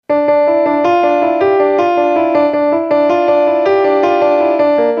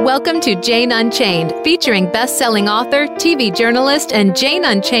Welcome to Jane Unchained, featuring best-selling author, TV journalist, and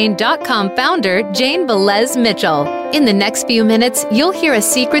JaneUnchained.com founder, Jane Velez Mitchell. In the next few minutes, you'll hear a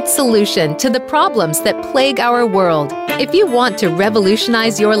secret solution to the problems that plague our world. If you want to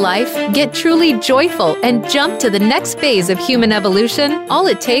revolutionize your life, get truly joyful, and jump to the next phase of human evolution, all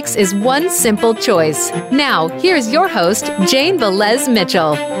it takes is one simple choice. Now, here's your host, Jane Velez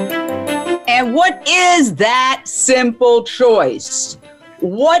Mitchell. And what is that simple choice?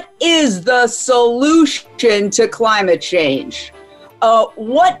 What is the solution to climate change?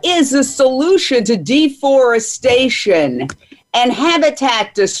 What is the solution to deforestation and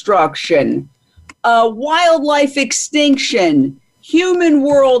habitat destruction, wildlife extinction, human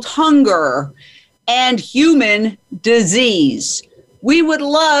world hunger, and human disease? We would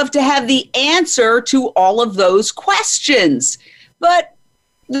love to have the answer to all of those questions. But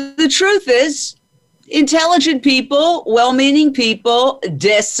the truth is, intelligent people, well-meaning people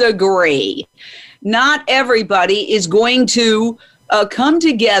disagree. Not everybody is going to come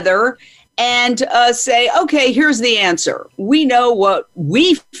together and say, okay, here's the answer. We know what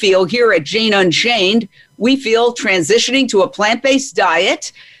we feel here at Jane Unchained. We feel transitioning to a plant-based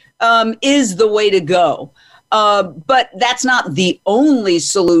diet is the way to go. But that's not the only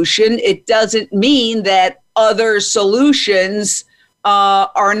solution. It doesn't mean that other solutions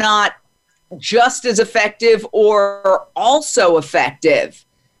are not just as effective or also effective.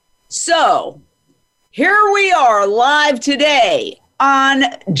 So here we are live today on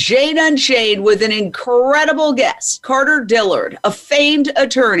Jane Unchained with an incredible guest, Carter Dillard, a famed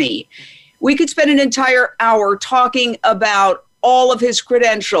attorney. We could spend an entire hour talking about all of his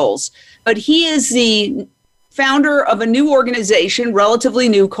credentials, but he is the founder of a new organization, relatively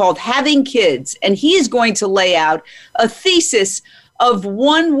new, called Having Kids, and he is going to lay out a thesis of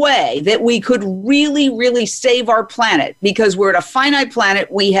one way that we could really, really save our planet, because we're at a finite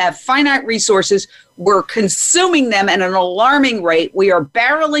planet. We have finite resources. We're consuming them at an alarming rate. We are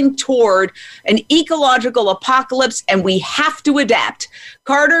barreling toward an ecological apocalypse, and we have to adapt.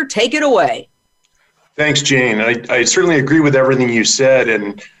 Carter, take it away. Thanks, Jane. I certainly agree with everything you said.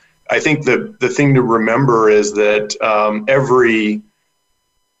 And I think the thing to remember is that every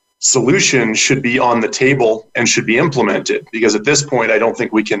solution should be on the table and should be implemented, because at this point, I don't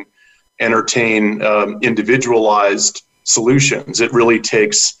think we can entertain individualized solutions. It really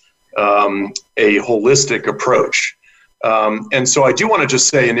takes a holistic approach. And so I do want to just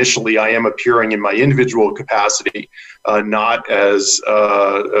say initially, I am appearing in my individual capacity, not as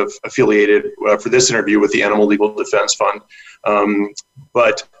affiliated for this interview with the Animal Legal Defense Fund,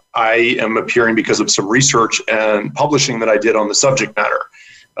 but I am appearing because of some research and publishing that I did on the subject matter.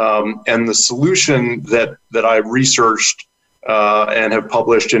 And the solution that I researched and have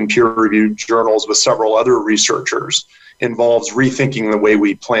published in peer-reviewed journals with several other researchers involves rethinking the way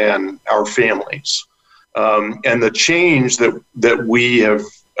we plan our families. And the change that we have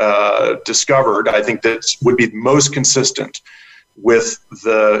discovered, I think that would be most consistent with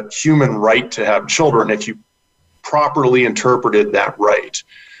the human right to have children if you properly interpreted that right.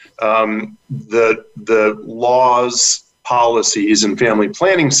 The laws, policies, and family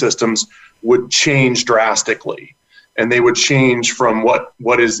planning systems would change drastically. And they would change from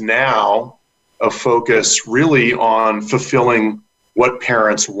what is now a focus really on fulfilling what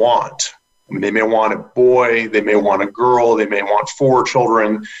parents want. I mean, they may want a boy, they may want a girl, they may want 4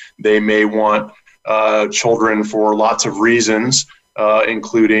 children, they may want children for lots of reasons,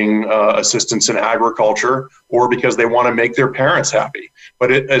 including assistance in agriculture, or because they want to make their parents happy.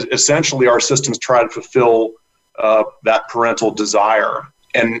 But essentially, our systems try to fulfill that parental desire.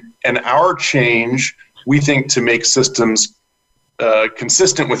 And our change, we think, to make systems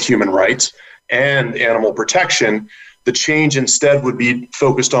consistent with human rights and animal protection, the change instead would be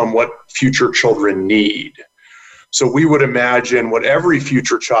focused on what future children need. So we would imagine what every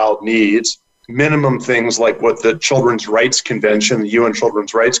future child needs, minimum things like what the Children's Rights Convention, the UN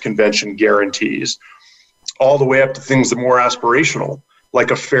Children's Rights Convention guarantees, all the way up to things that are more aspirational,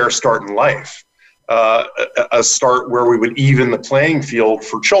 like a fair start in life. A start where we would even the playing field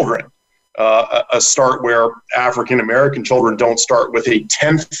for children, a start where African American children don't start with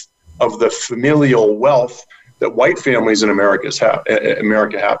 1/10 of the familial wealth that white families in America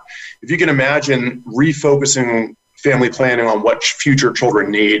have. If you can imagine refocusing family planning on what future children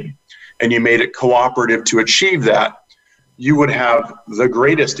need, and you made it cooperative to achieve that, you would have the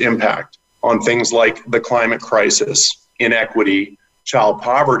greatest impact on things like the climate crisis, inequity, child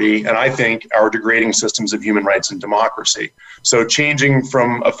poverty, and I think our degrading systems of human rights and democracy. So changing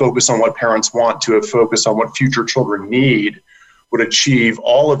from a focus on what parents want to a focus on what future children need would achieve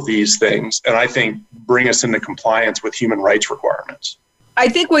all of these things, and I think bring us into compliance with human rights requirements. I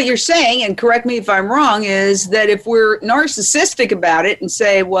think what you're saying, and correct me if I'm wrong, is that if we're narcissistic about it and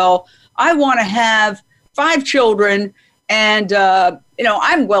say, well, I want to have 5 children and,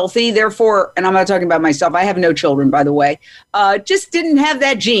 I'm wealthy, therefore, and I'm not talking about myself, I have no children, by the way, just didn't have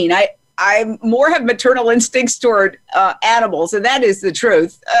that gene. I more have maternal instincts toward animals, and that is the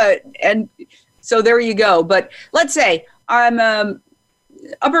truth. And so there you go. But let's say I'm an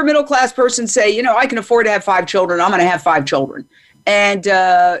upper middle class person, say, I can afford to have 5 children. I'm going to have 5 children. And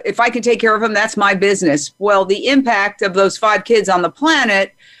if I can take care of them, that's my business. Well, the impact of those 5 kids on the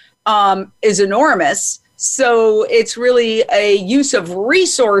planet is enormous. So it's really a use of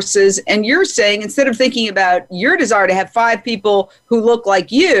resources. And you're saying, instead of thinking about your desire to have 5 people who look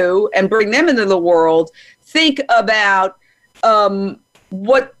like you and bring them into the world, think about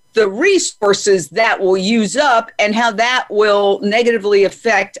what the resources that will use up and how that will negatively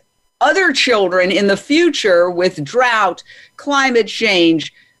affect other children in the future with drought, climate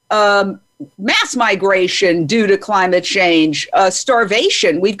change, mass migration due to climate change,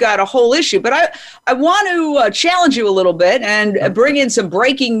 starvation. We've got a whole issue. But I want to challenge you a little bit and bring in some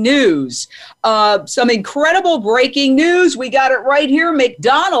breaking news. Some incredible breaking news. We got it right here.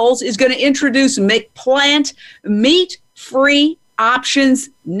 McDonald's is going to introduce McPlant meat-free options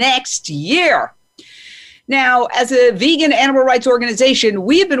next year. Now, as a vegan animal rights organization,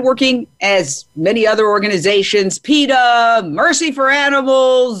 we have been working, as many other organizations, PETA, Mercy for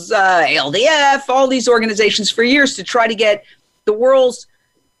Animals, LDF, all these organizations for years to try to get the world's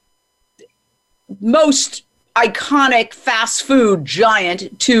most iconic fast food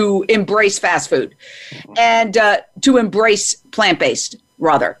giant to embrace fast food and to embrace plant-based,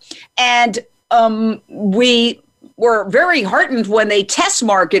 rather. And we were very heartened when they test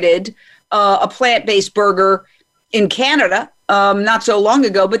marketed a plant-based burger in Canada not so long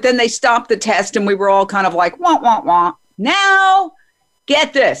ago, but then they stopped the test and we were all kind of like, wah, wah, wah. Now,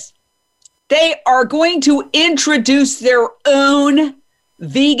 get this. They are going to introduce their own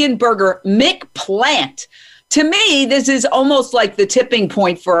vegan burger, McPlant. To me, this is almost like the tipping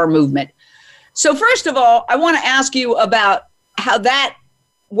point for our movement. So first of all, I want to ask you about how that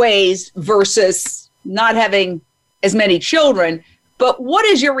weighs versus not having as many children. But what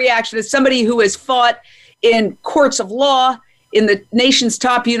is your reaction as somebody who has fought in courts of law, in the nation's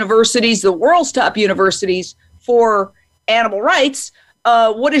top universities, the world's top universities for animal rights?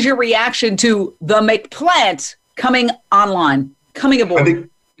 What is your reaction to the McPlant coming online, coming aboard?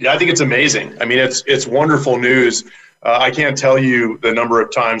 I think it's amazing. I mean, it's wonderful news. I can't tell you the number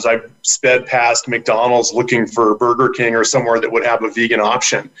of times I've sped past McDonald's looking for Burger King or somewhere that would have a vegan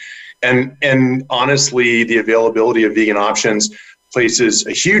option. And honestly, the availability of vegan options places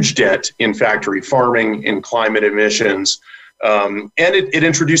a huge dent in factory farming, in climate emissions, and it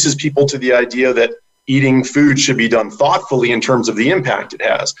introduces people to the idea that eating food should be done thoughtfully in terms of the impact it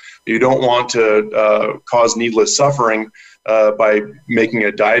has. You don't want to cause needless suffering by making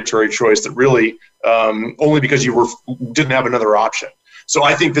a dietary choice that really only because you didn't have another option. So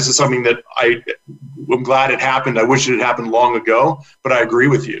I think this is something that I'm glad it happened. I wish it had happened long ago, but I agree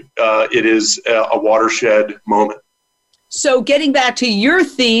with you. It is a watershed moment. So getting back to your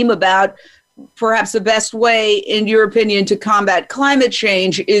theme about perhaps the best way, in your opinion, to combat climate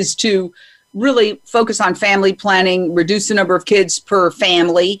change is to really focus on family planning, reduce the number of kids per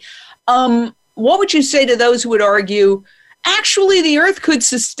family. What would you say to those who would argue, actually, the Earth could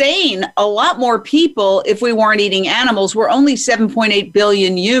sustain a lot more people if we weren't eating animals? We're only 7.8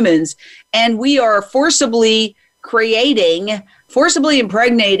 billion humans, and we are forcibly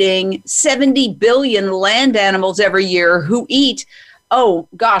impregnating 70 billion land animals every year who eat,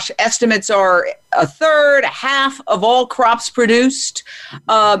 estimates are a third, a half of all crops produced,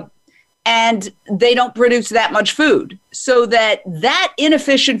 and they don't produce that much food. So that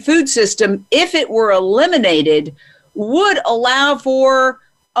inefficient food system, if it were eliminated, would allow for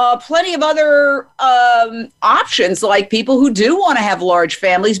plenty of other options, like people who do want to have large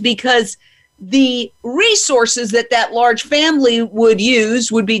families, because the resources that large family would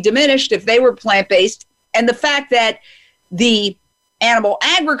use would be diminished if they were plant-based. And the fact that the animal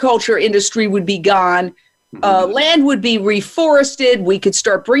agriculture industry would be gone, land would be reforested, we could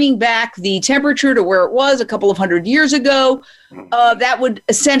start bringing back the temperature to where it was a couple of 100 years ago, that would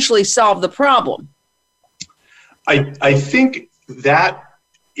essentially solve the problem. I think that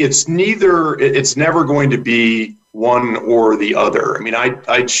it's never going to be one or the other. I mean,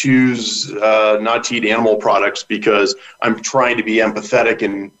 I choose not to eat animal products because I'm trying to be empathetic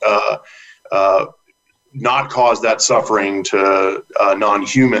and not cause that suffering to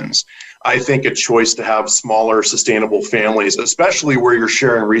non-humans. I think a choice to have smaller, sustainable families, especially where you're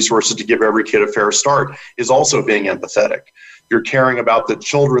sharing resources to give every kid a fair start, is also being empathetic. You're caring about the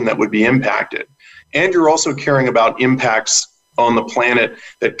children that would be impacted. And you're also caring about impacts on the planet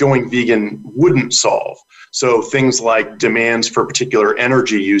that going vegan wouldn't solve. So things like demands for particular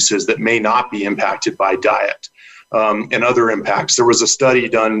energy uses that may not be impacted by diet, and other impacts. There was a study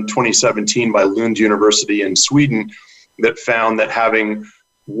done in 2017 by Lund University in Sweden that found that having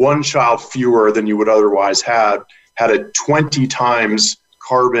one child fewer than you would otherwise have had a 20 times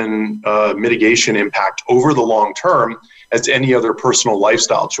carbon mitigation impact over the long term as any other personal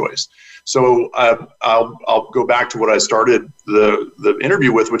lifestyle choice. So I'll go back to what I started the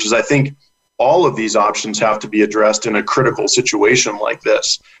interview with, which is I think all of these options have to be addressed in a critical situation like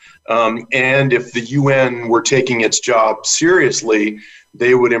this. And if the UN were taking its job seriously,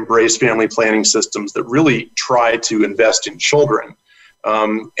 they would embrace family planning systems that really try to invest in children,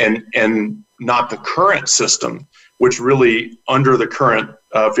 and not the current system, which really, under the current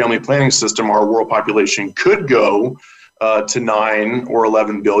family planning system, our world population could go to 9 or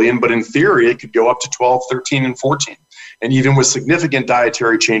 11 billion, but in theory, it could go up to 12, 13, and 14. And even with significant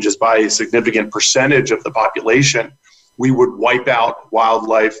dietary changes by a significant percentage of the population, we would wipe out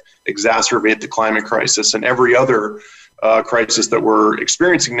wildlife, exacerbate the climate crisis, and every other crisis that we're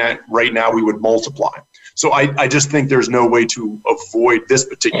experiencing right now, we would multiply. So I just think there's no way to avoid this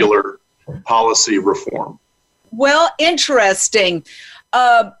particular policy reform. Well, interesting.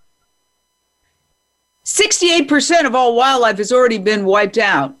 68% of all wildlife has already been wiped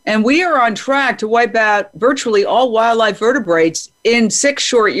out, and we are on track to wipe out virtually all wildlife vertebrates in 6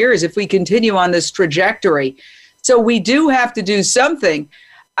 short years if we continue on this trajectory. So we do have to do something.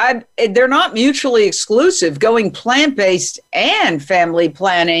 They're not mutually exclusive. Going plant-based and family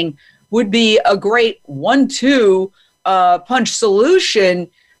planning would be a great 1-2 punch solution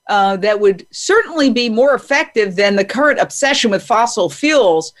that would certainly be more effective than the current obsession with fossil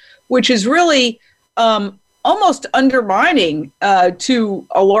fuels, which is really almost undermining to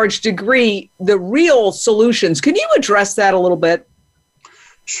a large degree the real solutions. Can you address that a little bit?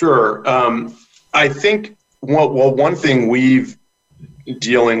 Sure. I think, one thing we've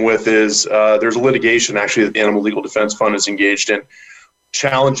dealing with is there's a litigation actually that the Animal Legal Defense Fund is engaged in,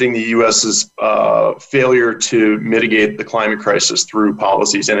 challenging the U.S.'s failure to mitigate the climate crisis through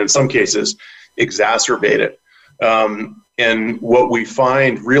policies, and in some cases exacerbate it. And what we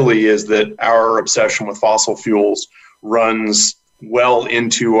find really is that our obsession with fossil fuels runs well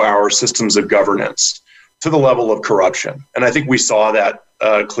into our systems of governance to the level of corruption. And I think we saw that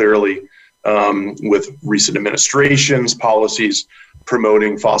clearly with recent administrations' policies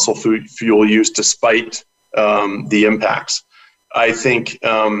promoting fossil fuel use despite the impacts. I think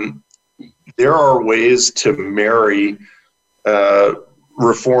there are ways to marry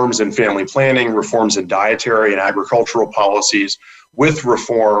reforms in family planning, reforms in dietary and agricultural policies with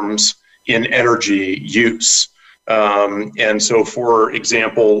reforms in energy use. And so, for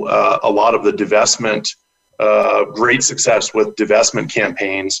example, a lot of the divestment, great success with divestment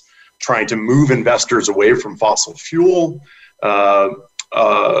campaigns, trying to move investors away from fossil fuel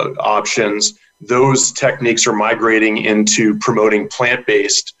options. Those techniques are migrating into promoting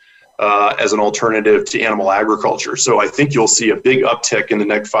plant-based as an alternative to animal agriculture. So I think you'll see a big uptick in the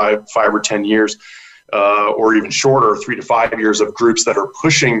next five or 10 years, or even shorter, 3 to 5 years, of groups that are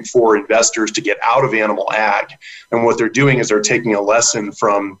pushing for investors to get out of animal ag. And what they're doing is they're taking a lesson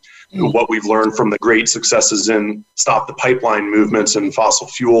from what we've learned from the great successes in stop the pipeline movements in fossil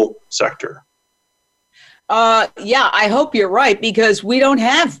fuel sector. Yeah, I hope you're right, because we don't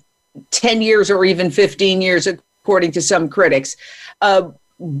have 10 years or even 15 years, according to some critics.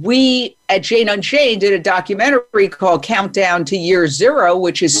 We at Jane Unchained did a documentary called Countdown to Year Zero,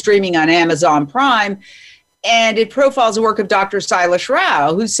 which is streaming on Amazon Prime. And it profiles the work of Dr. Silas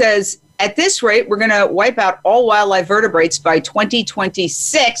Rao, who says, at this rate, we're going to wipe out all wildlife vertebrates by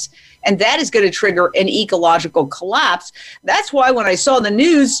 2026. And that is going to trigger an ecological collapse. That's why when I saw the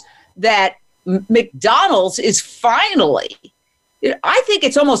news that McDonald's is finally, I think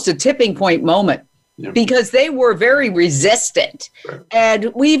it's almost a tipping point moment. Yeah. Because they were very resistant. Right.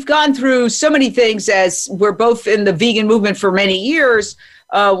 And we've gone through so many things, as we're both in the vegan movement for many years.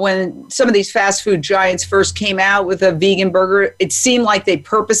 When some of these fast food giants first came out with a vegan burger, it seemed like they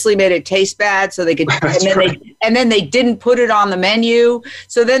purposely made it taste bad so they could, and then they didn't put it on the menu.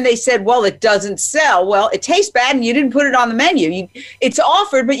 So then they said, well, it doesn't sell. Well, it tastes bad and you didn't put it on the menu. It's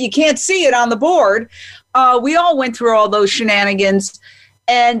offered, but you can't see it on the board. We all went through all those shenanigans.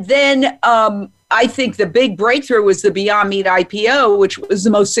 And then I think the big breakthrough was the Beyond Meat IPO, which was the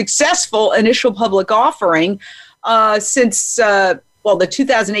most successful initial public offering since well, the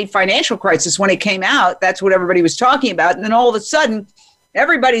 2008 financial crisis, when it came out, that's what everybody was talking about. And then all of a sudden,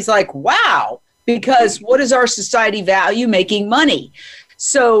 everybody's like, wow, because what does our society value? Making money.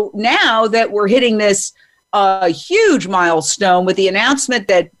 So now that we're hitting this huge milestone with the announcement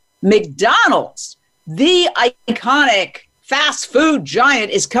that McDonald's, the iconic fast food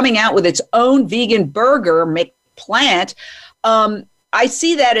giant, is coming out with its own vegan burger, McPlant, I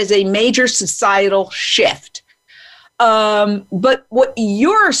see that as a major societal shift. But what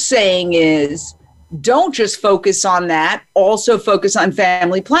you're saying is, don't just focus on that, also focus on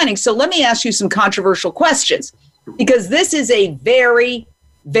family planning. So let me ask you some controversial questions, because this is a very,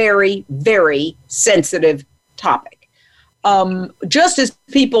 very, very sensitive topic. Just as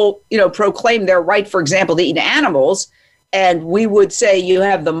people, proclaim their right, for example, to eat animals, and we would say you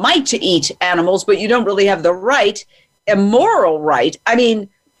have the might to eat animals, but you don't really have the right, a moral right. I mean,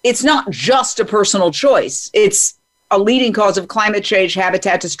 it's not just a personal choice. It's a leading cause of climate change,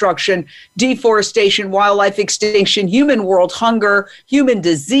 habitat destruction, deforestation, wildlife extinction, human world hunger, human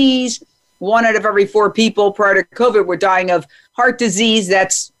disease. 1 out of every 4 people prior to COVID were dying of heart disease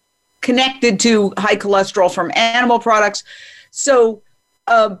that's connected to high cholesterol from animal products. So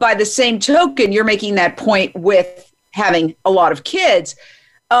by the same token, you're making that point with having a lot of kids.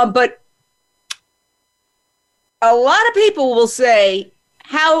 But a lot of people will say,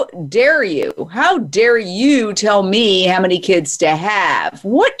 how dare you? How dare you tell me how many kids to have?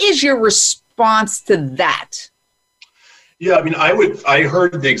 What is your response to that? Yeah, I mean, I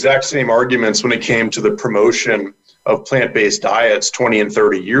heard the exact same arguments when it came to the promotion of plant-based diets 20 and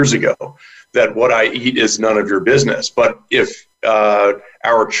 30 years ago, that what I eat is none of your business. But if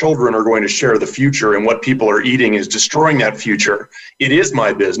our children are going to share the future and what people are eating is destroying that future, it is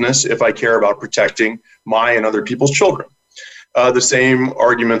my business if I care about protecting my and other people's children. The same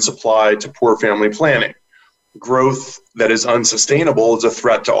arguments apply to poor family planning. Growth that is unsustainable is a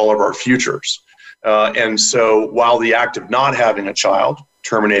threat to all of our futures. And so while the act of not having a child,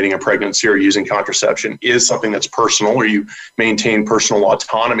 terminating a pregnancy or using contraception, is something that's personal, or you maintain personal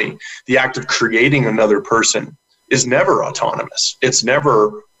autonomy, the act of creating another person is never autonomous. It's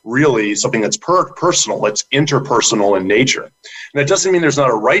never really something that's personal. It's interpersonal in nature. And that doesn't mean there's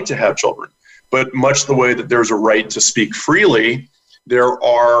not a right to have children, but much the way that there's a right to speak freely, there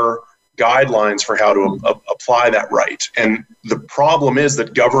are guidelines for how to apply that right. And the problem is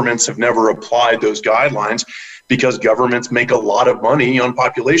that governments have never applied those guidelines because governments make a lot of money on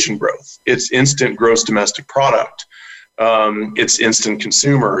population growth. It's instant gross domestic product. It's instant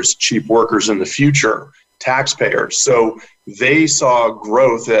consumers, cheap workers in the future, taxpayers. So they saw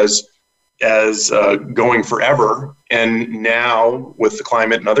growth as going forever. And now with the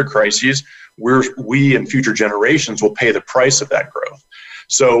climate and other crises, we and future generations will pay the price of that growth.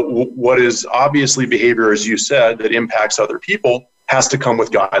 So what is obviously behavior, as you said, that impacts other people has to come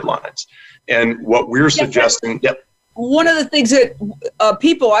with guidelines. And what we're suggesting, one of the things that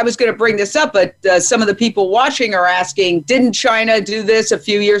people, I was going to bring this up, but some of the people watching are asking, didn't China do this a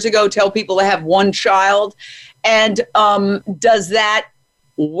few years ago, tell people to have one child? And does that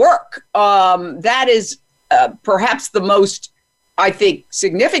work? That is perhaps the most, I think,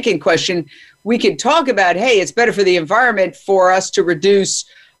 significant question. We could talk about, hey, it's better for the environment for us to reduce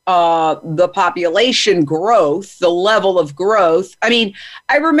the population growth, the level of growth. I mean,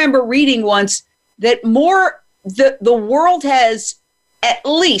 I remember reading once that the world has at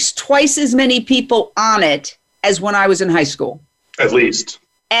least twice as many people on it as when I was in high school. At least.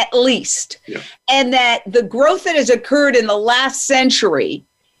 Yeah. And that the growth that has occurred in the last century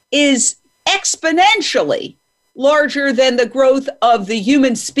is exponentially larger than the growth of the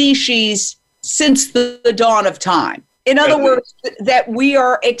human species since the dawn of time. In other words, that we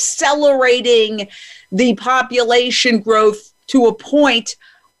are accelerating the population growth to a point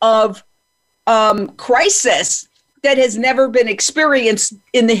of crisis that has never been experienced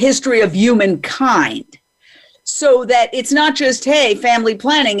in the history of humankind. So that it's not just, hey, family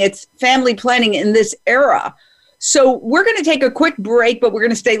planning, it's family planning in this era. So we're going to take a quick break, but we're going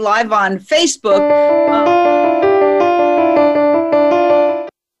to stay live on Facebook.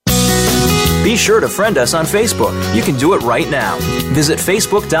 Be sure to friend us on Facebook. You can do it right now. Visit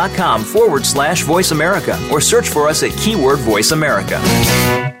facebook.com/Voice America or search for us at keyword Voice America.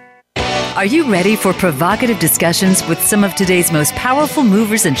 Are you ready for provocative discussions with some of today's most powerful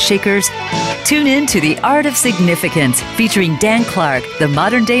movers and shakers? Tune in to The Art of Significance, featuring Dan Clark, the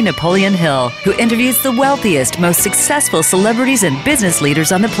modern-day Napoleon Hill, who interviews the wealthiest, most successful celebrities and business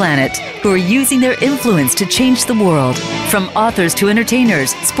leaders on the planet who are using their influence to change the world. From authors to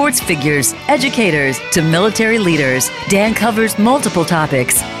entertainers, sports figures, educators to military leaders, Dan covers multiple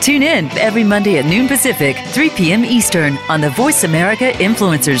topics. Tune in every Monday at noon Pacific, 3 p.m. Eastern on the Voice America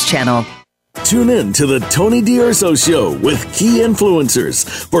Influencers channel. Tune in to the Tony D'Urso Show with key influencers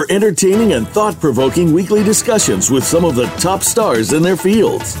for entertaining and thought-provoking weekly discussions with some of the top stars in their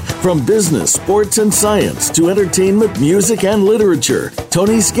fields. From business, sports, and science to entertainment, music, and literature,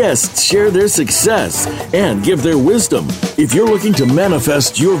 Tony's guests share their success and give their wisdom. If you're looking to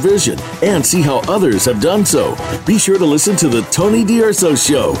manifest your vision and see how others have done so, be sure to listen to the Tony D'Urso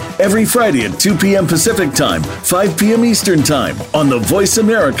Show every Friday at 2 p.m. Pacific Time, 5 p.m. Eastern Time on the Voice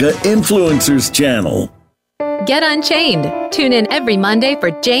America Influencers channel. Get Unchained. Tune in every Monday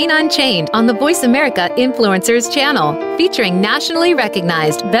for Jane Unchained on the Voice America Influencers channel, featuring nationally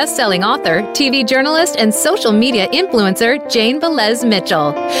recognized best-selling author, TV journalist, and social media influencer Jane Velez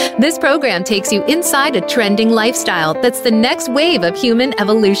Mitchell. This program takes you inside a trending lifestyle that's the next wave of human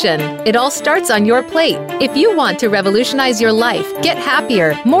evolution. It all starts on your plate. If you want to revolutionize your life, get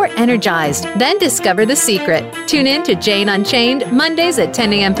happier, more energized, then discover the secret. Tune in to Jane Unchained Mondays at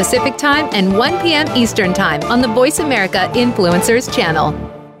 10 a.m. Pacific Time and 1 p.m. Eastern Time on the Voice America Influencers channel.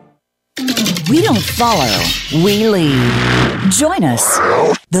 We don't follow, we lead. Join us,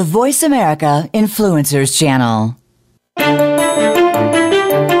 the Voice America Influencers channel.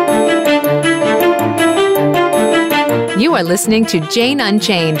 You are listening to Jane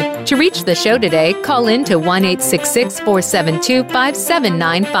Unchained. To reach the show today, call in to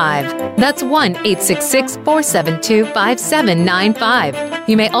 1-866-472-5795. That's 1-866-472-5795.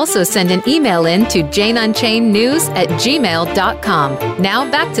 You may also send an email in to janeunchainednews@gmail.com.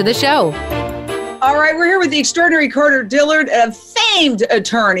 Now back to the show. All right, we're here with the extraordinary Carter Dillard, a famed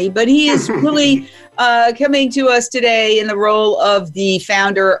attorney, but he is really coming to us today in the role of the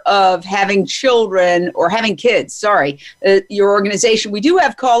founder of Having Kids, your organization. We do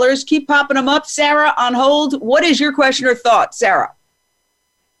have callers. Keep popping them up. Sarah on hold. What is your question or thought, Sarah?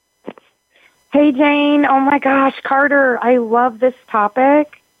 Hey, Jane. Oh, my gosh, Carter, I love this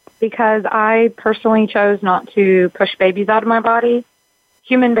topic because I personally chose not to push babies out of my body,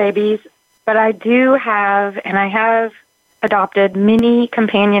 human babies, but I have adopted many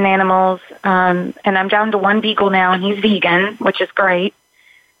companion animals, and I'm down to one beagle now, and he's vegan, which is great.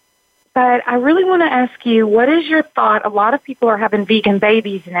 But I really want to ask you, what is your thought? A lot of people are having vegan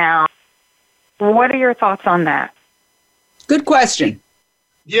babies now. What are your thoughts on that? Good question.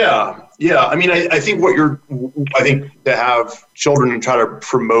 Yeah. I mean, I think to have children and try to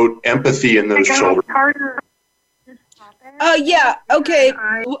promote empathy in those children. Yeah. Okay.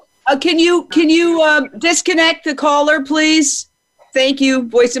 Can you disconnect the caller, please? Thank you,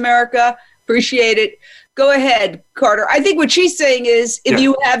 Voice America. Appreciate it. Go ahead, Carter. I think what she's saying is if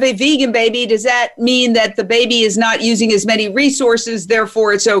you have a vegan baby, does that mean that the baby is not using as many resources,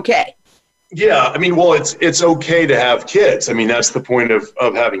 therefore it's okay? Yeah, I mean, well, it's okay to have kids. I mean, that's the point of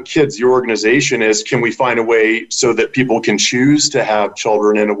having kids. Your organization is, can we find a way so that people can choose to have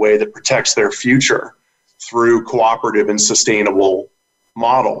children in a way that protects their future through cooperative and sustainable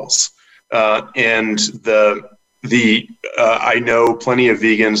models? And I know plenty of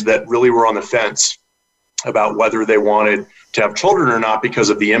vegans that really were on the fence about whether they wanted to have children or not because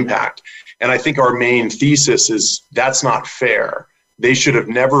of the impact. And I think our main thesis is that's not fair. They should have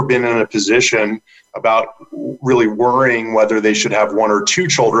never been in a position about really worrying whether they should have one or two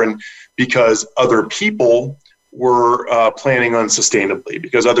children because other people were planning unsustainably,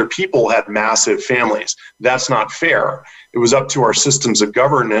 because other people had massive families. That's not fair. It was up to our systems of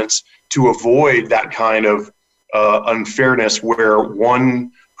governance to avoid that kind of unfairness where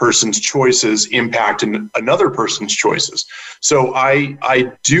one person's choices impact another person's choices. So I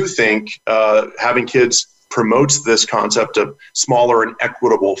do think having kids promotes this concept of smaller and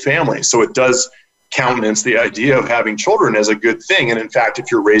equitable families. So it does countenance the idea of having children as a good thing. And in fact,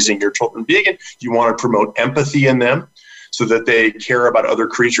 if you're raising your children vegan, you want to promote empathy in them so that they care about other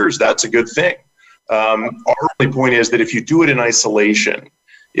creatures. That's a good thing. Our only point is that if you do it in isolation,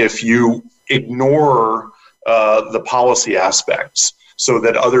 if you ignore the policy aspects so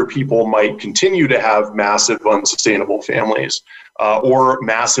that other people might continue to have massive unsustainable families, or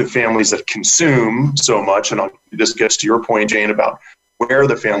massive families that consume so much, and this gets to your point, Jane, about where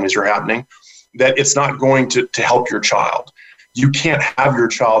the families are happening, that it's not going to help your child. You can't have your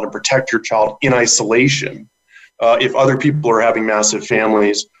child and protect your child in isolation if other people are having massive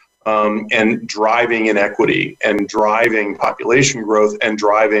families and driving inequity and driving population growth and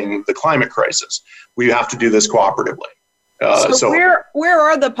driving the climate crisis. We have to do this cooperatively. So where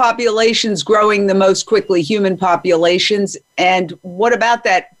are the populations growing the most quickly, human populations? And what about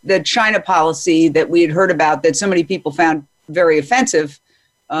the China policy that we had heard about that so many people found very offensive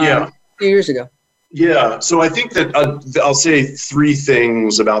a few years ago? Yeah, so I think that I'll say three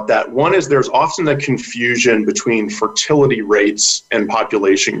things about that. One is there's often the confusion between fertility rates and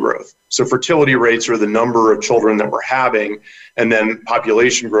population growth. So fertility rates are the number of children that we're having, and then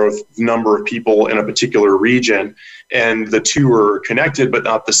population growth, the number of people in a particular region, and the two are connected but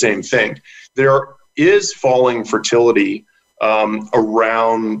not the same thing. There is falling fertility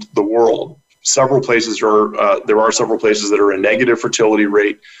around the world. There are several places that are a negative fertility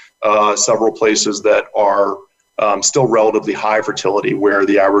rate. Several places that are still relatively high fertility, where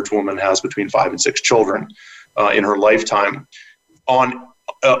the average woman has between 5 and 6 children in her lifetime.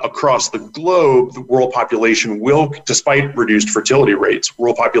 Across the globe, the world population will, despite reduced fertility rates,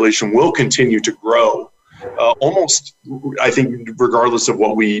 world population will continue to grow almost, I think, regardless of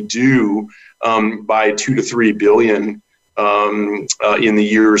what we do, by 2 to 3 billion in the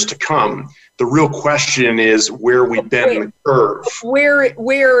years to come. The real question is where we bend the curve.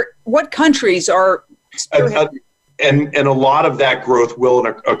 What countries are? And a lot of that growth will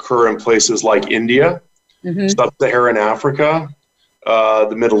occur in places like India, Sub-Saharan Africa,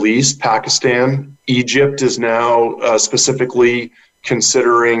 the Middle East, Pakistan. Egypt is now specifically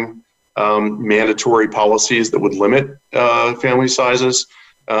considering mandatory policies that would limit family sizes.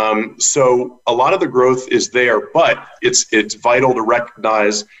 So a lot of the growth is there, but it's vital to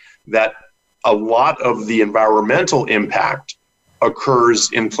recognize that a lot of the environmental impact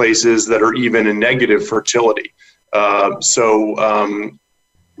occurs in places that are even in negative fertility.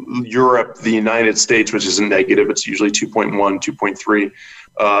 Europe, the United States, which isn't negative, it's usually 2.1,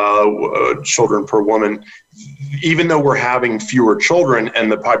 2.3 children per woman. Even though we're having fewer children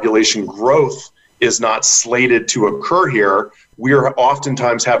and the population growth is not slated to occur here, we are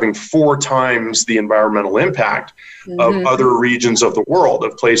oftentimes having 4 times the environmental impact of other regions of the world,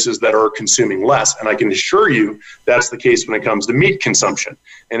 of places that are consuming less. And I can assure you that's the case when it comes to meat consumption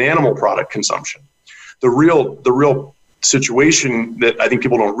and animal product consumption. The real situation that I think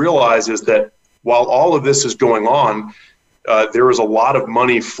people don't realize is that while all of this is going on, there is a lot of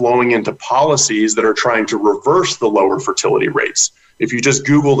money flowing into policies that are trying to reverse the lower fertility rates. If you just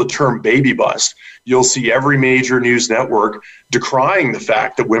Google the term baby bust, you'll see every major news network decrying the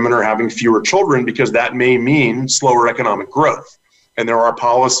fact that women are having fewer children because that may mean slower economic growth. And there are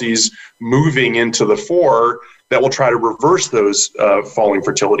policies moving into the fore that will try to reverse those falling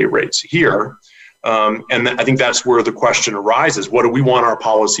fertility rates here. And I think that's where the question arises. What do we want our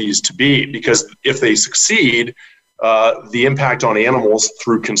policies to be? Because if they succeed, the impact on animals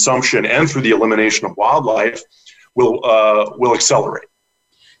through consumption and through the elimination of wildlife will accelerate.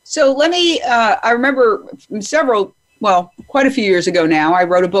 So let me, I remember quite a few years ago now, I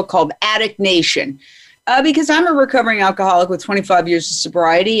wrote a book called Addict Nation, because I'm a recovering alcoholic with 25 years of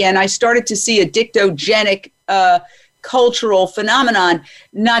sobriety, and I started to see a dictogenic cultural phenomenon,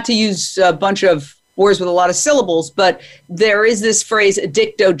 not to use a bunch of words with a lot of syllables, but there is this phrase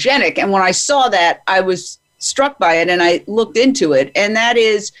addictogenic. And when I saw that, I was struck by it and I looked into it. And that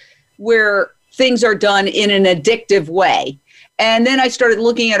is where things are done in an addictive way. And then I started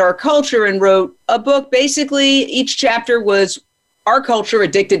looking at our culture and wrote a book. Basically, each chapter was our culture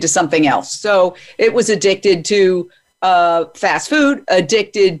addicted to something else. So it was addicted to fast food,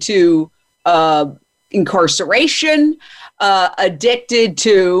 addicted to incarceration, addicted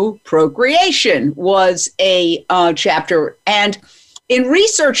to procreation was a chapter. And in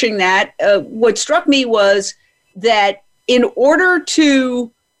researching that, what struck me was that in order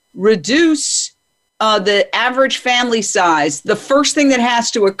to reduce the average family size, the first thing that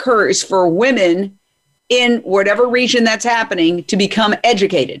has to occur is for women in whatever region that's happening to become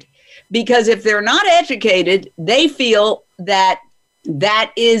educated. Because if they're not educated, they feel that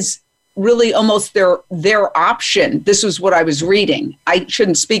that is really almost their option. This was what I was reading. I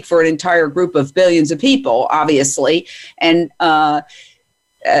shouldn't speak for an entire group of billions of people, obviously. And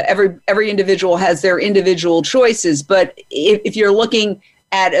every individual has their individual choices. But if you're looking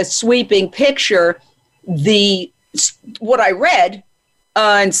at a sweeping picture, what I read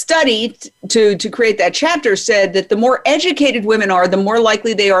and studied to create that chapter said that the more educated women are, the more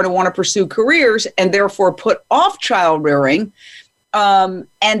likely they are to want to pursue careers and therefore put off child rearing. And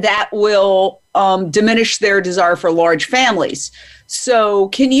that will diminish their desire for large families. So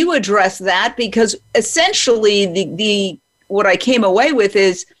can you address that? Because essentially the what I came away with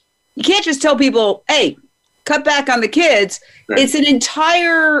is you can't just tell people, hey, cut back on the kids. Right. It's an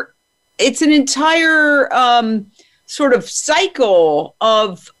entire sort of cycle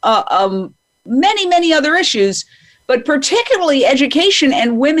of many, many other issues, but particularly education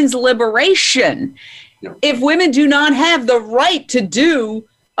and women's liberation. Yeah. If women do not have the right to do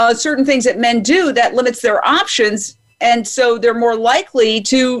certain things that men do, that limits their options. And so they're more likely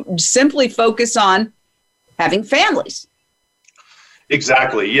to simply focus on having families.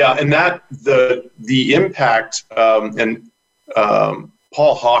 Exactly. Yeah. And that the impact, and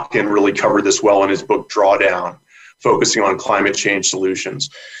Paul Hawken really covered this well in his book, Drawdown, focusing on climate change solutions.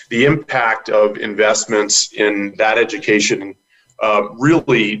 The impact of investments in that education,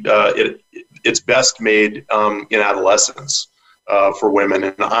 really, it's best made in adolescence for women.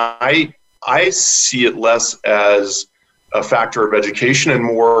 And I see it less as a factor of education and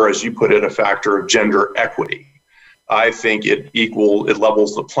more, as you put it, a factor of gender equity. I think it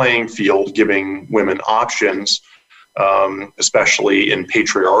levels the playing field, giving women options, especially in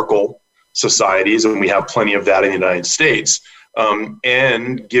patriarchal societies, and we have plenty of that in the United States.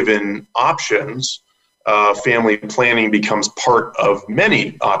 And given options, family planning becomes part of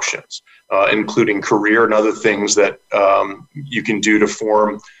many options, including career and other things that you can do to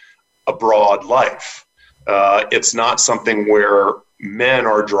form a broad life. It's not something where men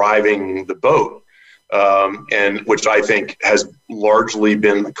are driving the boat, and which I think has largely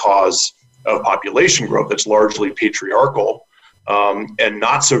been the cause of population growth. It's largely patriarchal, and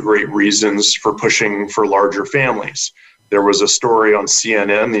not so great reasons for pushing for larger families. There was a story on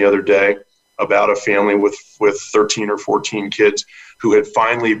CNN the other day about a family with 13 or 14 kids who had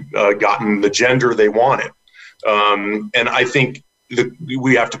finally gotten the gender they wanted. And I think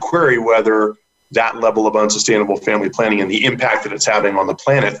we have to query whether that level of unsustainable family planning and the impact that it's having on the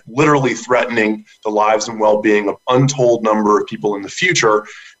planet, literally threatening the lives and well-being of untold number of people in the future,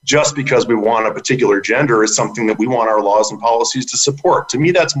 just because we want a particular gender, is something that we want our laws and policies to support. To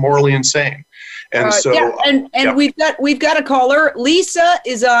me, that's morally insane. And we've got a caller. Lisa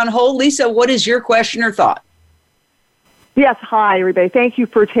is on hold. Lisa, what is your question or thought? Yes, hi, everybody. Thank you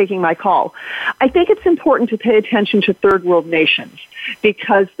for taking my call. I think it's important to pay attention to third world nations,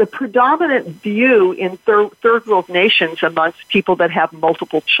 because the predominant view in third world nations amongst people that have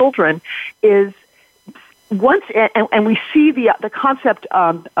multiple children is once, and we see the concept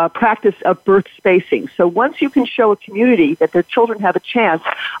practice of birth spacing. So once you can show a community that their children have a chance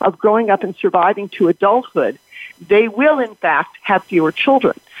of growing up and surviving to adulthood, they will, in fact, have fewer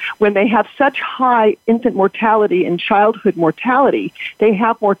children. When they have such high infant mortality and childhood mortality, they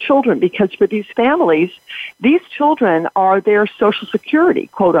have more children, because for these families, these children are their social security,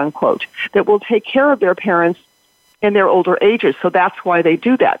 quote unquote, that will take care of their parents in their older ages. So that's why they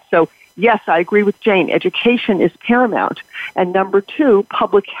do that. So yes, I agree with Jane. Education is paramount. And number two,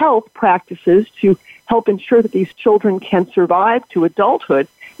 public health practices to help ensure that these children can survive to adulthood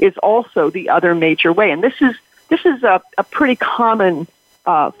is also the other major way. And this is a pretty common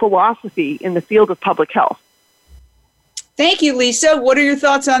philosophy in the field of public health. Thank you, Lisa. What are your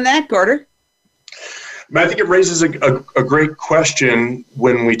thoughts on that, Carter? I think it raises a great question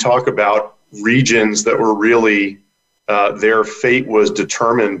when we talk about regions that were really, their fate was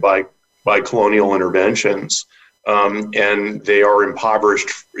determined by colonial interventions, and they are impoverished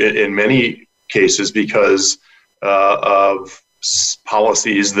in many cases because of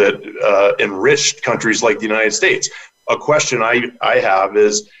policies that enriched countries like the United States. A question I have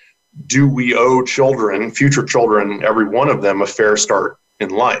is, do we owe children, future children, every one of them, a fair start in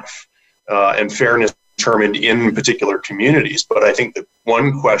life? And fairness determined in particular communities. But I think that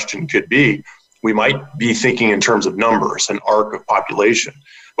one question could be, we might be thinking in terms of numbers, an arc of population,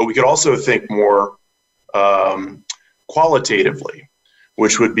 but we could also think more qualitatively,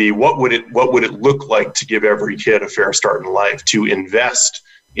 which would be, what would it look like to give every kid a fair start in life, to invest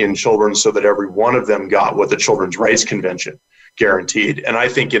in children so that every one of them got what the Children's Rights Convention guaranteed. And I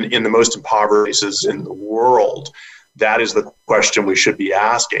think in the most impoverished places in the world, that is the question we should be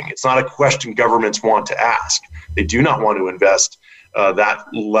asking. It's not a question governments want to ask. They do not want to invest that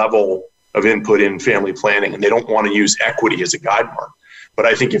level of input in family planning, and they don't want to use equity as a guide mark. But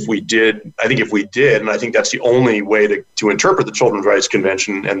I think if we did, and I think that's the only way to interpret the Children's Rights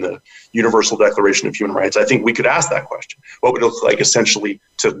Convention and the Universal Declaration of Human Rights, I think we could ask that question. What would it look like essentially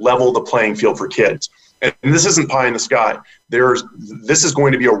to level the playing field for kids? And this isn't pie in the sky. This is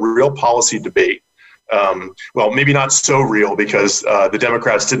going to be a real policy debate. Well, maybe not so real, because the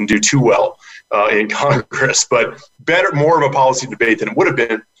Democrats didn't do too well in Congress, but more of a policy debate than it would have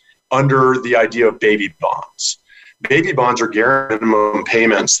been under the idea of baby bonds. Baby bonds are guaranteed minimum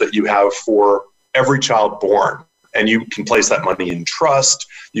payments that you have for every child born. And you can place that money in trust.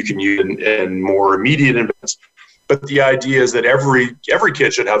 You can use it in more immediate investments. But the idea is that every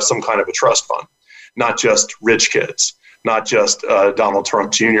kid should have some kind of a trust fund, not just rich kids, not just Donald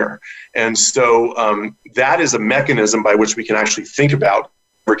Trump Jr. And so that is a mechanism by which we can actually think about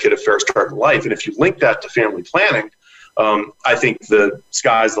every kid a fair start in life. And if you link that to family planning, I think the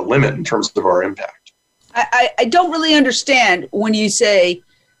sky's the limit in terms of our impact. I don't really understand when you say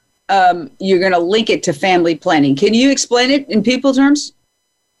you're going to link it to family planning. Can you explain it in people terms?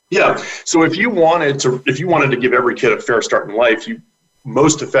 Yeah. So if you wanted to give every kid a fair start in life, you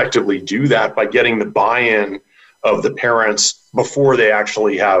most effectively do that by getting the buy-in of the parents before they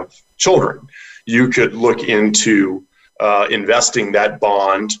actually have children. You could look into investing that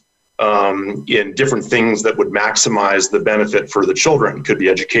bond in different things that would maximize the benefit for the children. Could be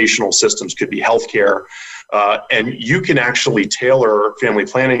educational systems, could be healthcare, and you can actually tailor family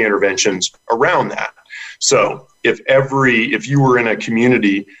planning interventions around that. So if you were in a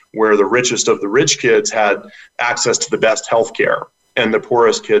community where the richest of the rich kids had access to the best healthcare and the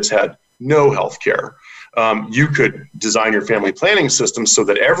poorest kids had no healthcare, you could design your family planning system so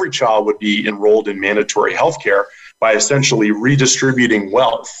that every child would be enrolled in mandatory healthcare by essentially redistributing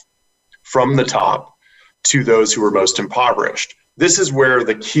wealth from the top to those who are most impoverished. This is where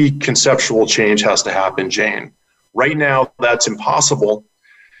the key conceptual change has to happen, Jane. Right now, that's impossible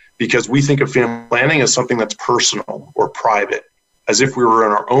because we think of family planning as something that's personal or private, as if we were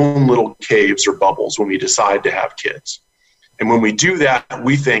in our own little caves or bubbles when we decide to have kids. And when we do that,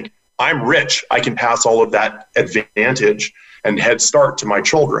 we think, I'm rich, I can pass all of that advantage and head start to my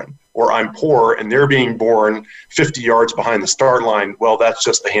children. Or I'm poor and they're being born 50 yards behind the start line. Well, that's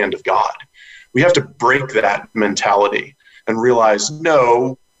just the hand of God. We have to break that mentality and realize,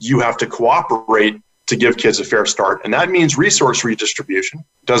 no, you have to cooperate to give kids a fair start. And that means resource redistribution.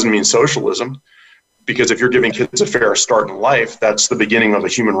 It doesn't mean socialism, because if you're giving kids a fair start in life, that's the beginning of a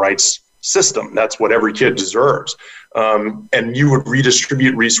human rights system. That's what every kid deserves. And you would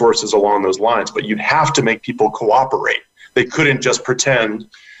redistribute resources along those lines, but you'd have to make people cooperate. They couldn't just pretend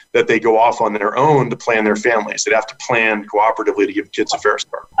that they go off on their own to plan their families. They'd have to plan cooperatively to give kids a fair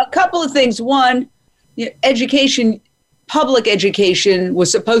start. A couple of things. One, education, public education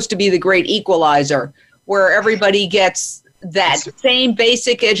was supposed to be the great equalizer, where everybody gets that same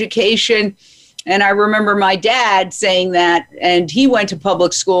basic education. And I remember my dad saying that, and he went to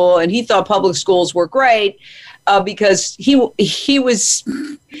public school and he thought public schools were great because he was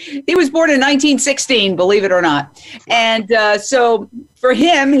born in 1916, believe it or not. And so for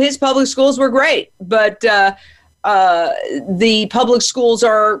him, his public schools were great, but the public schools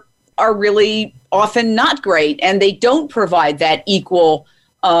are really often not great, and they don't provide that equal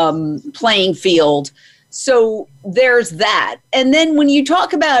playing field. So there's that. And then when you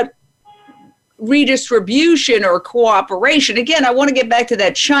talk about redistribution or cooperation, again, I want to get back to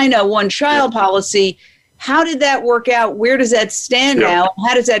that China one-child policy. How did that work out? Where does that stand now?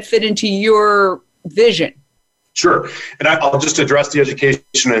 How does that fit into your vision? Sure. And I'll just address the education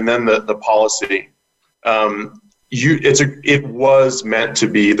and then the policy. It was meant to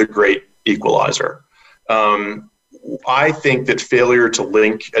be the great equalizer. I think that failure to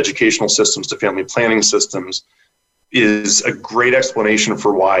link educational systems to family planning systems is a great explanation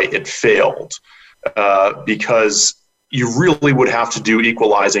for why it failed, because you really would have to do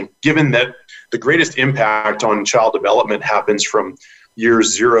equalizing, given that the greatest impact on child development happens from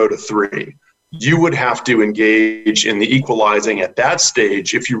years 0 to 3. You would have to engage in the equalizing at that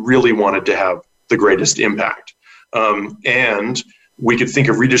stage if you really wanted to have the greatest impact. And we could think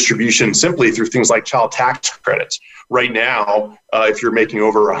of redistribution simply through things like child tax credits. Right now, if you're making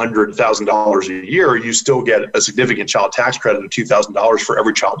over $100,000 a year, you still get a significant child tax credit of $2,000 for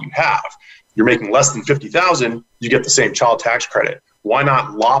every child you have. You're making less than $50,000, you get the same child tax credit. Why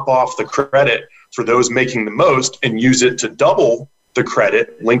not lop off the credit for those making the most and use it to double the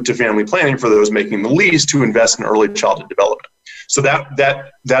credit linked to family planning for those making the least to invest in early childhood development? So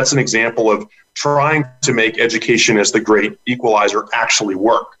that's an example of trying to make education as the great equalizer actually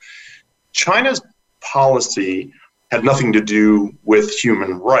work. China's policy had nothing to do with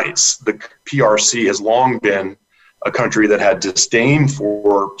human rights. The PRC has long been a country that had disdain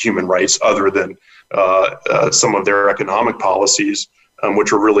for human rights, other than some of their economic policies,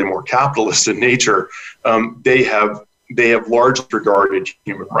 which are really more capitalist in nature. They have largely regarded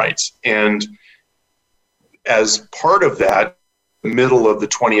human rights. And as part of that, middle of the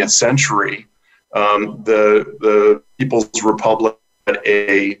 20th century, the People's Republic had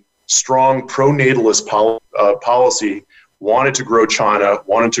a strong pro-natalist policy, wanted to grow China,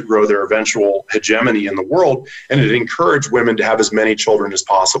 wanted to grow their eventual hegemony in the world, and it encouraged women to have as many children as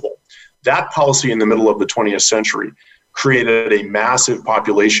possible. That policy in the middle of the 20th century created a massive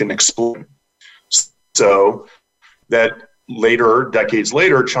population explosion. So that decades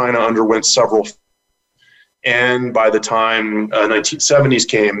later, China underwent several. And by the time 1970s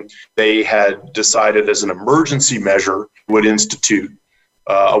came, they had decided as an emergency measure would institute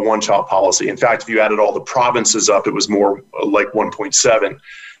a one-child policy. In fact, if you added all the provinces up, it was more like 1.7.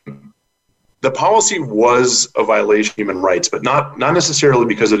 The policy was a violation of human rights, but not necessarily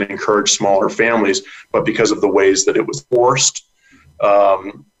because it encouraged smaller families, but because of the ways that it was forced.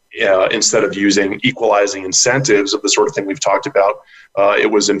 Instead of using equalizing incentives of the sort of thing we've talked about, it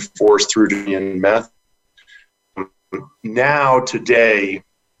was enforced through Jungian method. Now, today,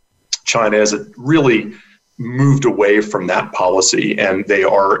 China has really moved away from that policy, and they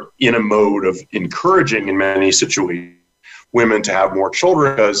are in a mode of encouraging, in many situations, women to have more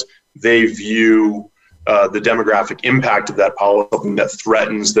children because they view the demographic impact of that policy something that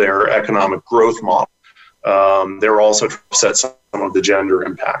threatens their economic growth model. They're also trying to set some of the gender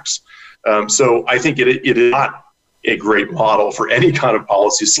impacts. So I think it is not a great model for any kind of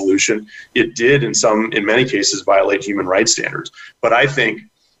policy solution. It did, in many cases, violate human rights standards. But I think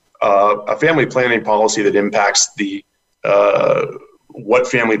a family planning policy that impacts what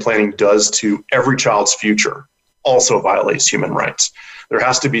family planning does to every child's future also violates human rights. There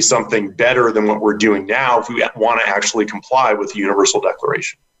has to be something better than what we're doing now if we want to actually comply with the Universal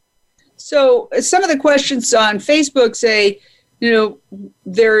Declaration. So some of the questions on Facebook say,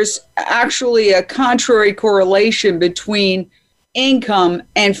 there's actually a contrary correlation between income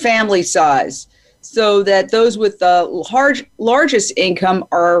and family size, so that those with the largest income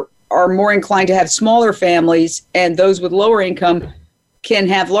are more inclined to have smaller families, and those with lower income can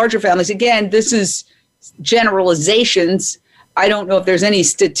have larger families. Again, this is generalizations. I don't know if there's any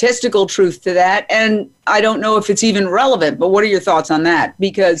statistical truth to that, and I don't know if it's even relevant, but what are your thoughts on that?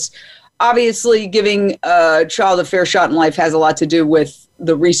 Because obviously, giving a child a fair shot in life has a lot to do with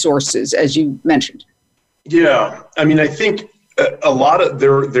the resources, as you mentioned. Yeah, I mean, I think a lot of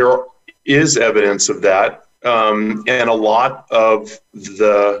there is evidence of that, and a lot of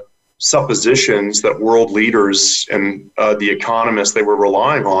the suppositions that world leaders and the economists they were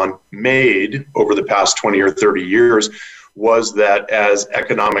relying on made over the past 20 or 30 years was that as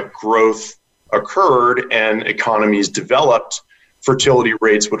economic growth occurred and economies developed, fertility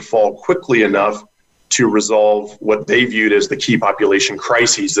rates would fall quickly enough to resolve what they viewed as the key population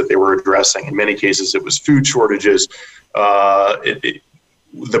crises that they were addressing. In many cases, it was food shortages. The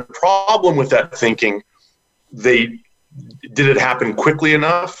problem with that thinking, did it happen quickly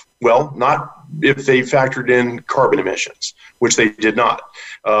enough? Well, not if they factored in carbon emissions, which they did not.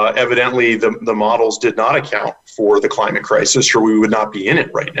 Evidently, the models did not account for the climate crisis, or we would not be in it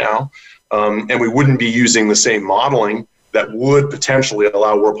right now. And we wouldn't be using the same modeling that would potentially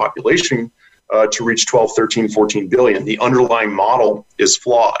allow world population to reach 12, 13, 14 billion. The underlying model is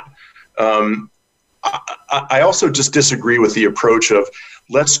flawed. I also just disagree with the approach of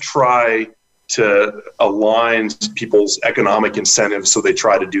let's try to align people's economic incentives so they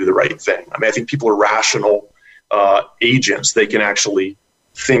try to do the right thing. I mean, I think people are rational agents. They can actually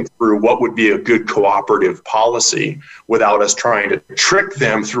think through what would be a good cooperative policy without us trying to trick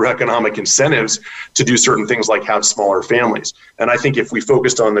them through economic incentives to do certain things like have smaller families. And I think if we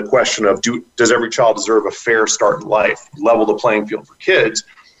focused on the question of does every child deserve a fair start in life, level the playing field for kids,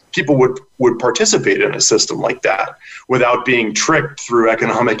 people would participate in a system like that without being tricked through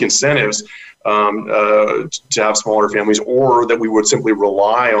economic incentives to have smaller families, or that we would simply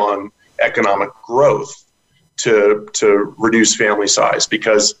rely on economic growth to reduce family size,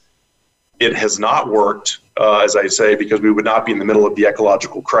 because it has not worked, as I say, because we would not be in the middle of the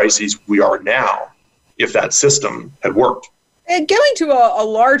ecological crises we are now if that system had worked. And going to a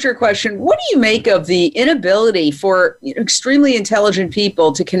larger question, what do you make of the inability for extremely intelligent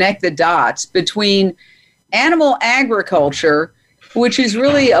people to connect the dots between animal agriculture, which is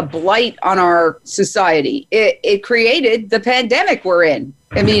really a blight on our society? It created the pandemic we're in.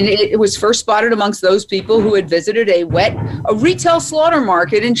 I mean, it was first spotted amongst those people who had visited a retail slaughter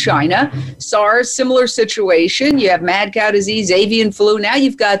market in China. SARS, similar situation. You have mad cow disease, avian flu. Now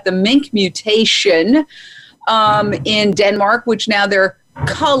you've got the mink mutation in Denmark, which now they're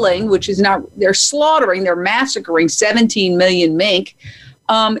culling, which is not, they're slaughtering, they're massacring 17 million mink.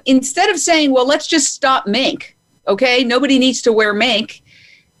 Instead of saying, well, let's just stop mink, okay, nobody needs to wear mink,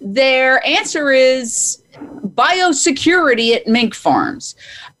 their answer is biosecurity at mink farms.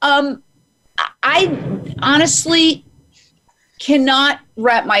 I honestly cannot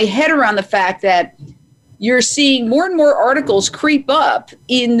wrap my head around the fact that you're seeing more and more articles creep up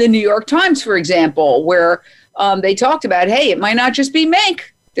in the New York Times, for example, where they talked about, hey, it might not just be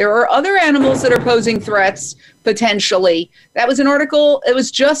mink There are other animals that are posing threats, potentially. That was an article, it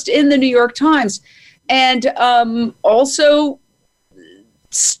was just in the New York Times. And also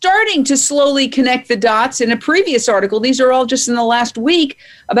starting to slowly connect the dots in a previous article. These are all just in the last week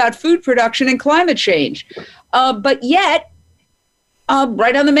about food production and climate change. But yet,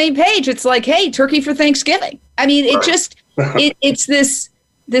 right on the main page, it's like, hey, turkey for Thanksgiving. I mean, it just, it's this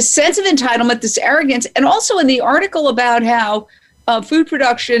sense of entitlement, this arrogance. And also in the article about how food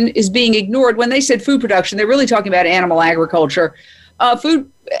production is being ignored. When they said food production, they're really talking about animal agriculture.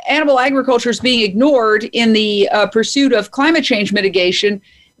 Animal agriculture is being ignored in the pursuit of climate change mitigation.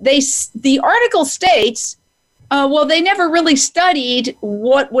 The article states, well, they never really studied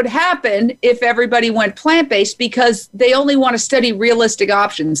what would happen if everybody went plant-based because they only want to study realistic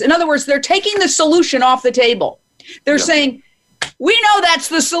options. In other words, they're taking the solution off the table. They're saying, we know that's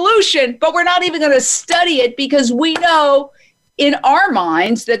the solution, but we're not even going to study it because we know in our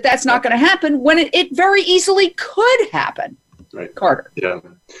minds that that's not going to happen when it very easily could happen. Right. Carter.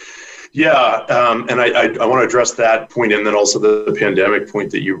 Yeah. And I want to address that point and then also the pandemic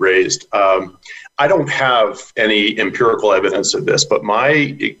point that you raised. I don't have any empirical evidence of this, but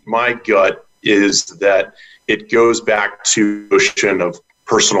my gut is that it goes back to the notion of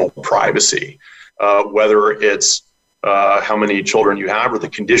personal privacy, whether it's how many children you have or the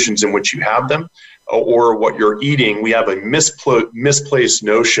conditions in which you have them, or what you're eating. We have a misplaced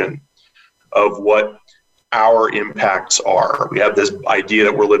notion of what our impacts are. We have this idea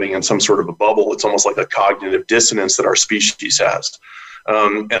that we're living in some sort of a bubble. It's almost like a cognitive dissonance that our species has.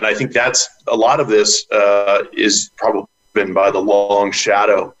 And I think that's a lot of this is probably been by the long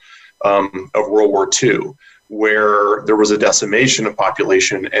shadow of World War II, where there was a decimation of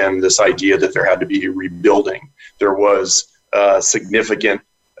population and this idea that there had to be a rebuilding. There was significant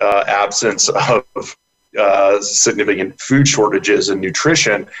absence of significant food shortages and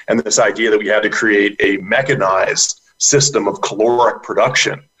nutrition, and this idea that we had to create a mechanized system of caloric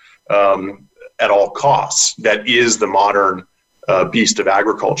production at all costs. That is the modern beast of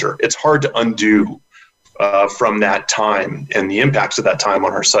agriculture. It's hard to undo from that time and the impacts of that time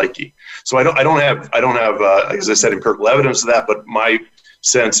on our psyche. So I don't have, as I said, empirical evidence of that, but my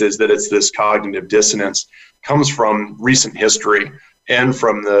sense is that it's this cognitive dissonance comes from recent history and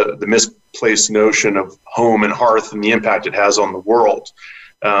from the misplaced notion of home and hearth and the impact it has on the world.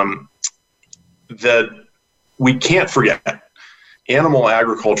 That we can't forget, animal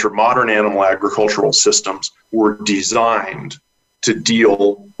agriculture, modern animal agricultural systems were designed to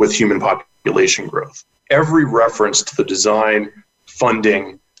deal with human population growth. Every reference to the design,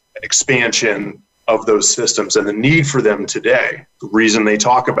 funding, expansion of those systems and the need for them today, the reason they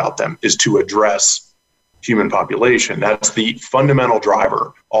talk about them is to address human population. That's the fundamental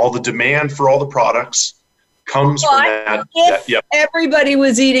driver. All the demand for all the products comes from that. If everybody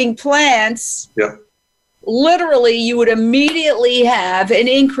was eating plants, literally you would immediately have an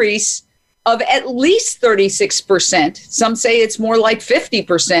increase of at least 36%. Some say it's more like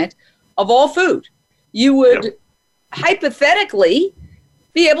 50% of all food. You would hypothetically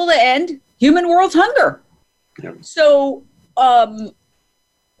be able to end human world hunger. So,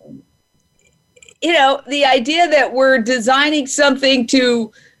 the idea that we're designing something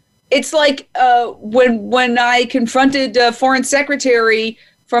to, it's like when I confronted a foreign secretary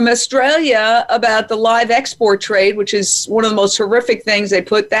from Australia about the live export trade, which is one of the most horrific things. They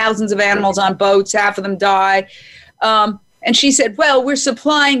put thousands of animals on boats, half of them die. And she said, well, we're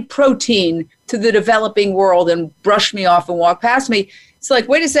supplying protein to the developing world, and brushed me off and walked past me. It's like,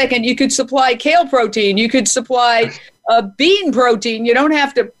 wait a second, you could supply kale protein, you could supply bean protein. You don't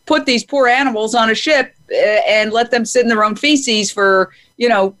have to put these poor animals on a ship and let them sit in their own feces for,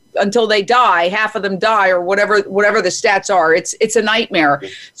 until they die, half of them die, or whatever the stats are. It's a nightmare.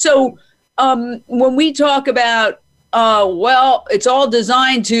 So when we talk about, it's all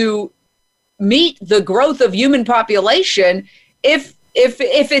designed to meet the growth of human population, if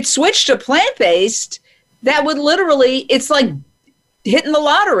it switched to plant-based, that would literally, it's like hitting the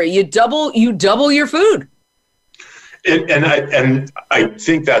lottery. You double your food. And I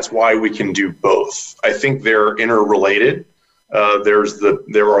think that's why we can do both. I think they're interrelated. There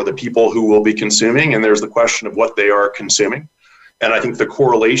are the people who will be consuming, and there's the question of what they are consuming. And I think the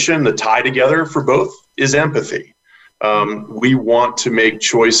correlation, the tie together for both is empathy. We want to make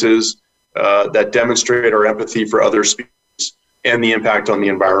choices that demonstrate our empathy for other species and the impact on the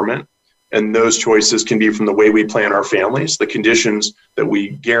environment. And those choices can be from the way we plan our families, the conditions that we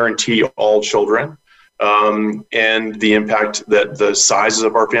guarantee all children, and the impact that the sizes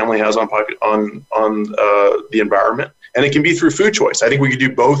of our family has on the environment, And it can be through food choice. I think we could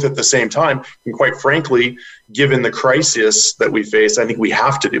do both at the same time. And quite frankly, given the crisis that we face, I think we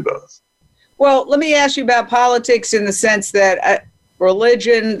have to do both. Well, let me ask you about politics in the sense that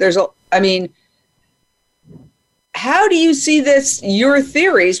religion, how do you see this, your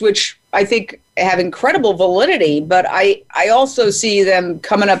theories, which I think have incredible validity, but I also see them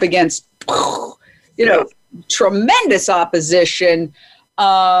coming up against, tremendous opposition.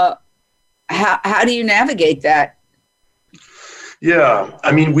 How do you navigate that? Yeah,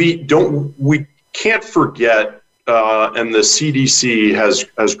 I mean, we can't forget, and the CDC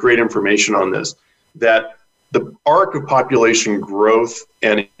has great information on this, that the arc of population growth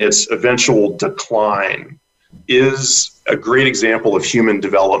and its eventual decline is a great example of human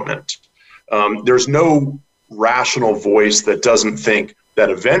development. There's no rational voice that doesn't think that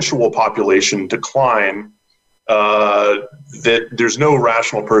eventual population decline, that there's no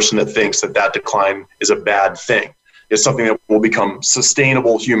rational person that thinks that decline is a bad thing. It's something that will become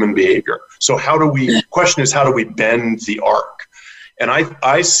sustainable human behavior. So question is, how do we bend the arc? And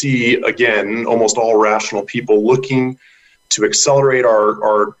I see, again, almost all rational people looking to accelerate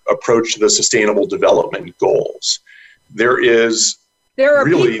our approach to the sustainable development goals. There are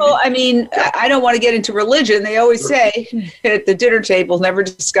people, I don't want to get into religion. They always say at the dinner table, never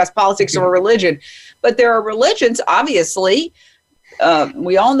discuss politics or religion. But there are religions, obviously,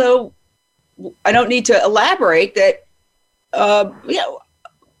 we all know, I don't need to elaborate that,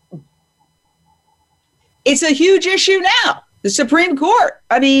 it's a huge issue now. The Supreme Court,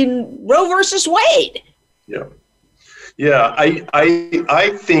 Roe versus Wade. Yeah,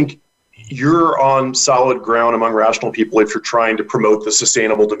 I think you're on solid ground among rational people if you're trying to promote the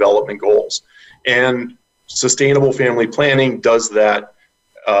sustainable development goals. And sustainable family planning does that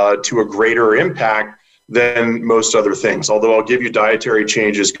to a greater impact than most other things, although I'll give you dietary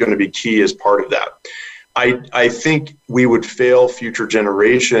change is going to be key as part of that. I think we would fail future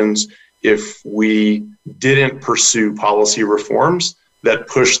generations if we didn't pursue policy reforms that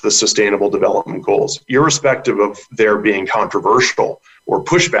push the sustainable development goals, irrespective of their being controversial or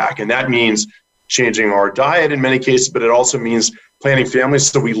pushback. And that means changing our diet in many cases, but it also means planting families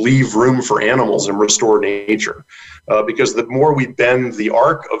so we leave room for animals and restore nature. Because the more we bend the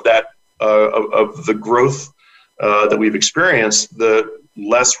arc of that, of the growth that we've experienced, the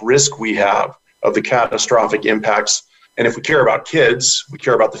less risk we have of the catastrophic impacts. And if we care about kids, we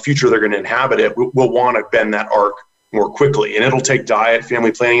care about the future they're going to inhabit it, we'll want to bend that arc more quickly. And it'll take diet,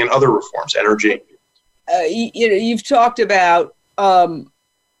 family planning, and other reforms, energy. You've talked about the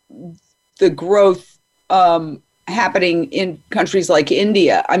growth happening in countries like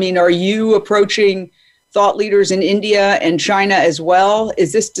India. Are you approaching thought leaders in India and China as well?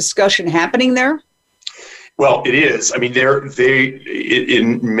 Is this discussion happening there? Well, it is.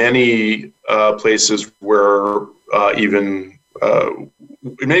 In many places where in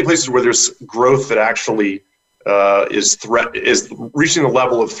many places where there's growth that actually is reaching the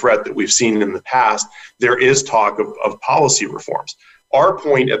level of threat that we've seen in the past, there is talk of policy reforms. Our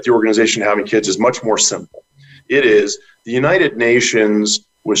point at the organization Having Kids is much more simple. It is the United Nations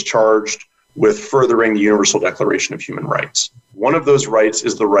was charged with furthering the Universal Declaration of Human Rights. One of those rights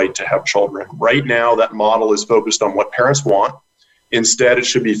is the right to have children. Right now, that model is focused on what parents want. Instead, it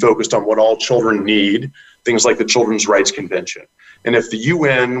should be focused on what all children need, things like the Children's Rights Convention. And if the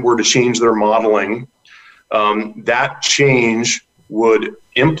UN were to change their modeling, that change could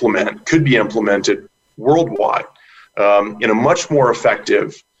be implemented worldwide in a much more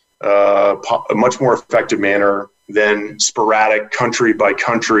effective manner than sporadic country by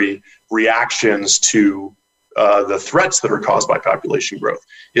country reactions to the threats that are caused by population growth.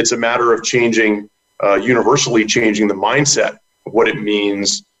 It's a matter of universally changing the mindset of what it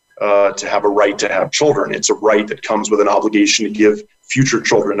means to have a right to have children. It's a right that comes with an obligation to give future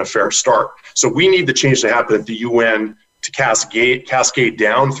children a fair start. So we need the change to happen at the UN to cascade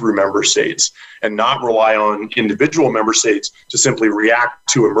down through member states and not rely on individual member states to simply react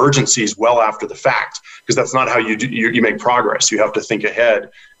to emergencies well after the fact, because that's not how you make progress. You have to think ahead,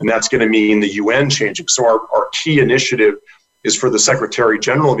 and that's going to mean the UN changing. So our key initiative is for the Secretary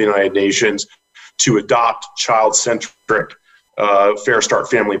General of the United Nations to adopt child-centric Fair Start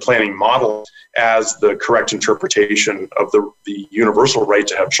family planning model as the correct interpretation of the universal right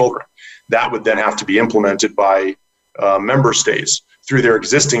to have children. That would then have to be implemented by member states through their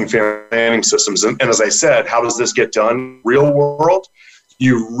existing family planning systems. And as I said, how does this get done? Real world,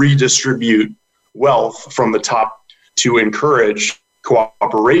 you redistribute wealth from the top to encourage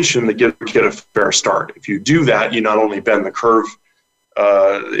cooperation that gives a kid a fair start. If you do that, you not only bend the curve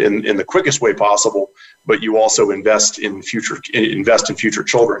in the quickest way possible, but you also invest in future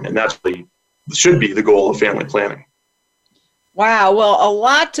children, and that should be the goal of family planning. Wow. Well, a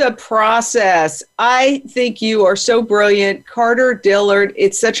lot to process. I think you are so brilliant. Carter Dillard,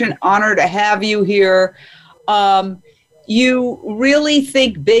 it's such an honor to have you here. You really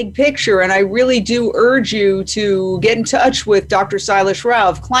think big picture, and I really do urge you to get in touch with Dr. Silas Rao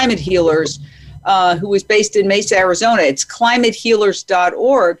of Climate Healers, who is based in Mesa, Arizona. It's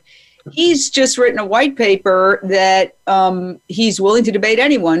climatehealers.org. He's just written a white paper that he's willing to debate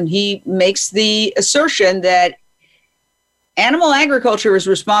anyone. He makes the assertion that animal agriculture is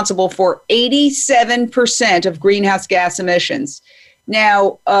responsible for 87% of greenhouse gas emissions.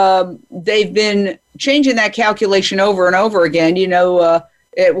 Now, they've been changing that calculation over and over again. You know,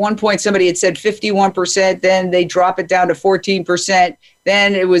 at one point somebody had said 51%, then they drop it down to 14%.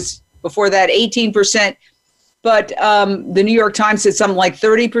 Then it was, before that, 18%. But the New York Times said something like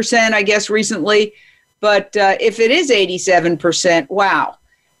 30%, I guess, recently. But if it is 87%, wow.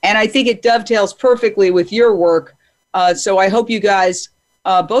 And I think it dovetails perfectly with your work. So I hope you guys,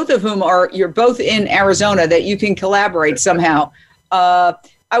 both of whom you're both in Arizona, that you can collaborate somehow.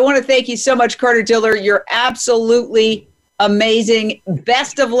 I want to thank you so much, Carter Dillard. You're absolutely amazing.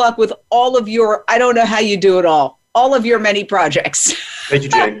 Best of luck with all of your, I don't know how you do it all of your many projects. Thank you,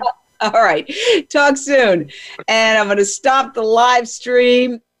 Jane. All right. Talk soon. And I'm going to stop the live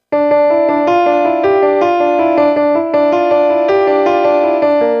stream.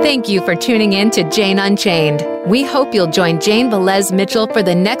 Thank you for tuning in to Jane Unchained. We hope you'll join Jane Velez Mitchell for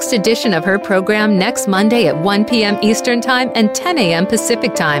the next edition of her program next Monday at 1 p.m. Eastern Time and 10 a.m.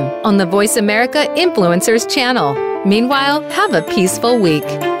 Pacific Time on the Voice America Influencers channel. Meanwhile, have a peaceful week.